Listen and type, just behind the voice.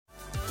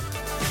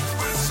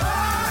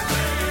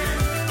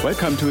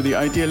Welcome to the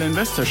Ideal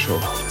Investor Show.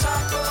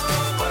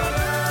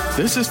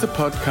 This is the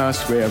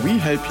podcast where we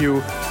help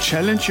you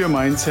challenge your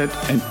mindset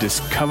and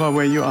discover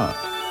where you are.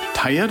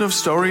 Tired of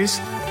stories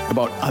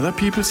about other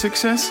people's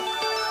success?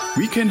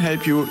 We can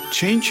help you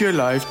change your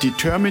life,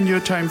 determine your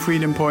time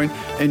freedom point,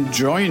 and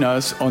join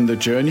us on the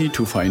journey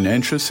to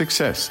financial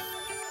success.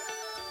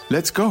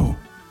 Let's go.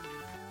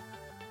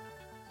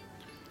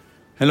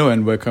 Hello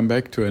and welcome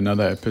back to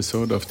another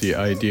episode of the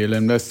Ideal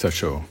Investor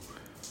Show.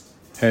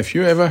 Have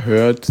you ever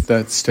heard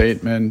that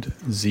statement,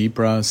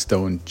 zebras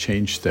don't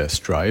change their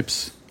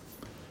stripes?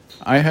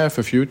 I have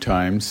a few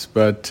times,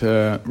 but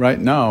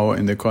right now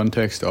in the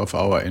context of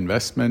our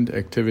investment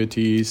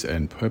activities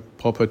and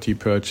property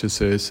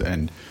purchases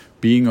and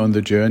being on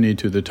the journey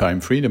to the time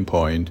freedom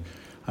point,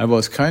 I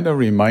was kind of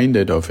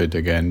reminded of it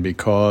again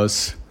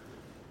because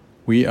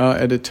we are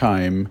at a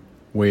time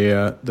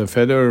where the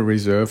Federal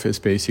Reserve is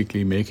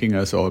basically making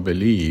us all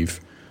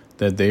believe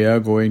that they are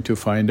going to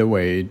find a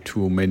way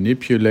to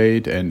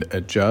manipulate and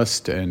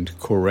adjust and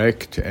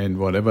correct and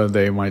whatever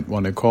they might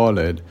want to call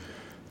it,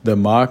 the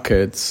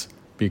markets,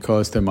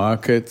 because the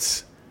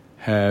markets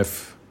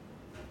have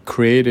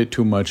created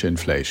too much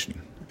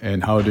inflation.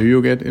 And how do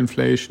you get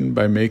inflation?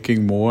 By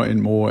making more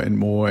and more and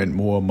more and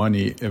more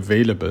money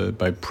available,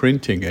 by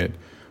printing it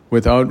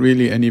without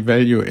really any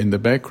value in the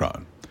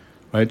background.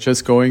 Right?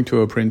 Just going to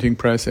a printing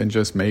press and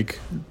just make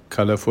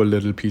colorful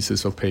little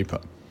pieces of paper.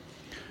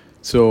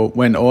 So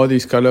when all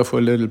these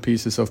colorful little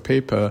pieces of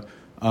paper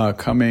are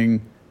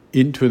coming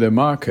into the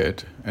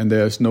market and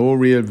there's no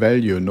real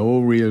value, no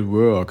real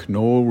work,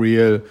 no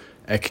real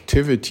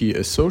activity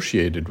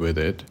associated with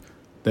it,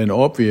 then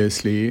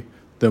obviously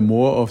the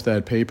more of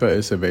that paper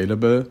is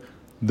available,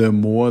 the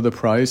more the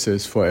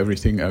prices for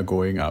everything are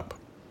going up.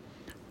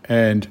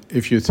 And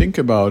if you think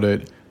about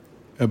it,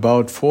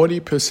 about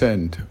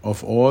 40%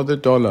 of all the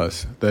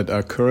dollars that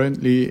are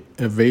currently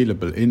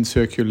available in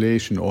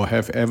circulation or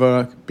have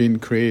ever been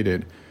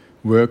created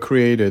were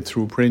created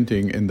through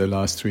printing in the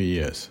last 3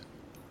 years.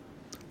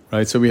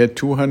 Right? So we had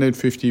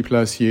 250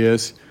 plus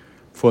years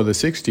for the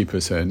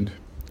 60%,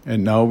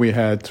 and now we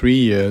had 3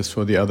 years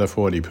for the other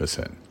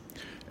 40%.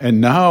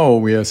 And now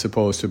we are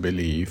supposed to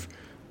believe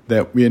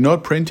that we are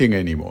not printing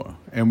anymore,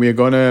 and we are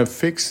going to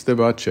fix the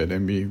budget,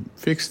 and we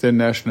fix the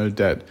national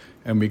debt,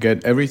 and we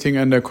get everything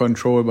under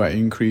control by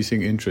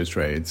increasing interest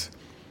rates.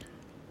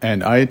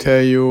 And I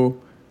tell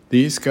you,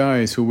 these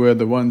guys who were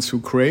the ones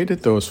who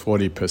created those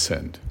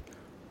 40%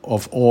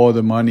 of all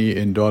the money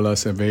in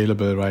dollars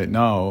available right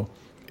now,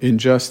 in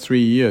just 3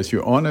 years,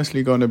 you're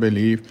honestly going to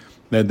believe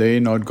that they're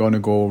not going to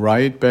go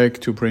right back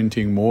to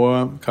printing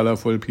more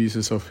colorful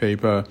pieces of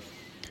paper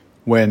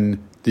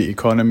when the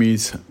economy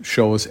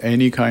shows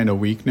any kind of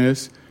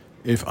weakness,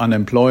 if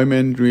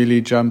unemployment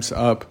really jumps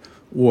up,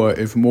 or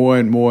if more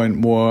and more and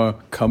more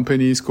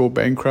companies go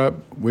bankrupt,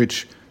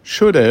 which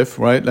should have,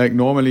 right? Like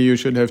normally you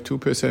should have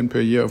 2% per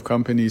year of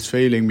companies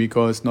failing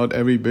because not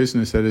every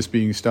business that is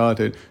being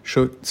started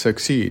should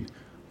succeed.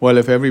 Well,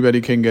 if everybody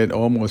can get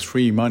almost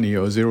free money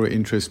or zero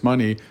interest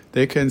money,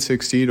 they can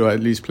succeed or at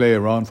least play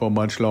around for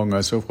much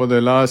longer. So for the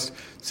last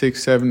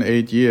 6, 7,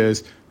 8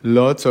 years,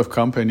 lots of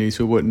companies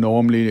who would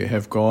normally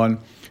have gone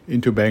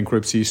into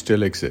bankruptcy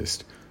still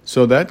exist.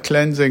 So that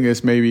cleansing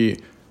is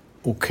maybe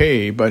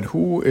okay, but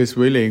who is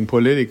willing,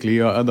 politically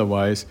or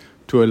otherwise,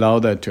 to allow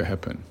that to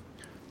happen?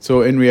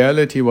 So in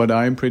reality, what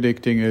I'm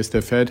predicting is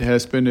the Fed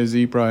has been a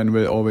zebra and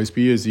will always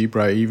be a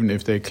zebra, even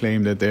if they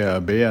claim that they are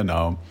a bear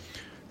now.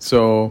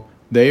 So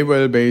they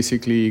will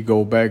basically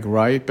go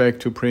right back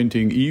to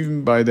printing,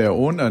 even by their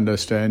own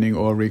understanding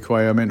or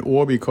requirement,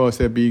 or because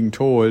they're being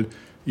told,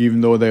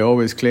 even though they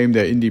always claim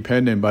they're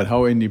independent, but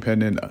how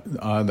independent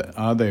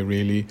are they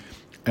really?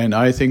 And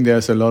I think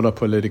there's a lot of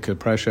political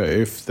pressure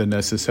if the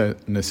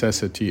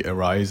necessity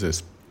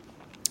arises.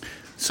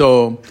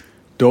 So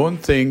don't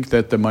think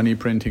that the money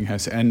printing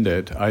has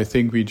ended. I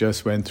think we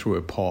just went through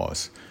a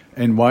pause.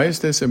 And why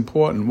is this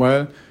important?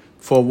 Well,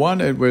 for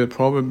one, it will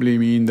probably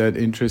mean that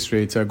interest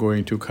rates are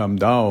going to come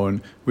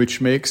down,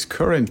 which makes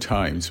current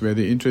times where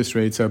the interest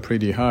rates are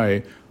pretty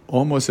high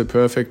almost a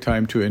perfect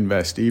time to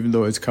invest, even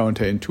though it's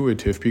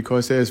counterintuitive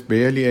because there's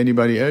barely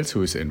anybody else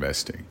who is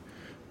investing.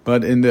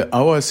 But in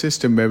our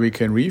system where we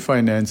can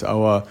refinance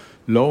our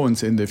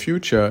loans in the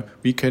future,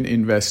 we can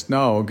invest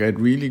now, get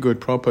really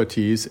good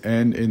properties,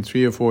 and in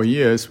 3 or 4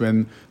 years,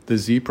 when the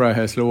zebra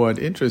has lowered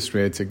interest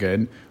rates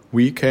again,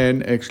 we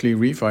can actually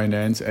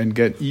refinance and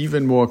get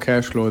even more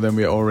cash flow than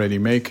we're already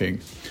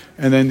making.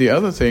 And then the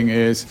other thing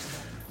is,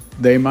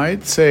 they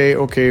might say,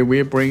 okay,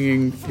 we're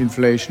bringing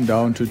inflation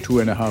down to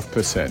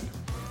 2.5%.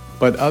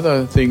 But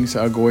other things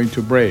are going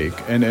to break.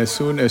 And as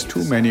soon as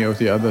too many of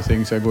the other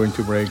things are going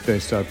to break, they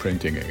start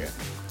printing again.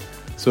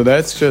 So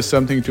that's just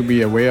something to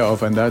be aware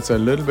of. And that's a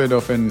little bit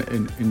of an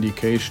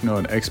indication or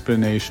an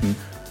explanation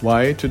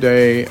why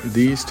today,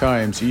 these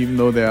times, even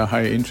though they are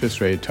high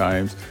interest rate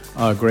times,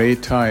 are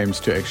great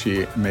times to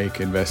actually make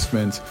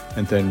investments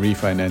and then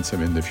refinance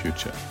them in the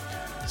future.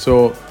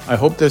 So I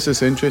hope this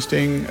is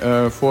interesting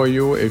for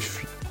you.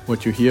 If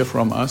what you hear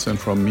from us and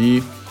from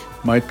me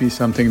might be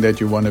something that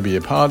you want to be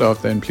a part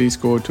of, then please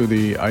go to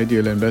the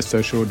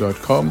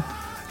idealinvestorshow.com,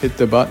 hit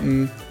the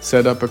button,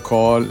 set up a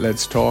call,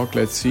 let's talk,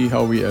 let's see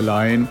how we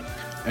align,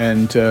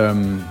 and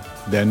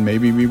then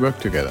maybe we work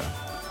together.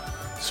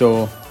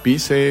 So be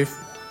safe,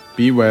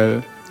 be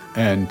well,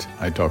 and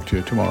I talk to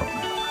you tomorrow.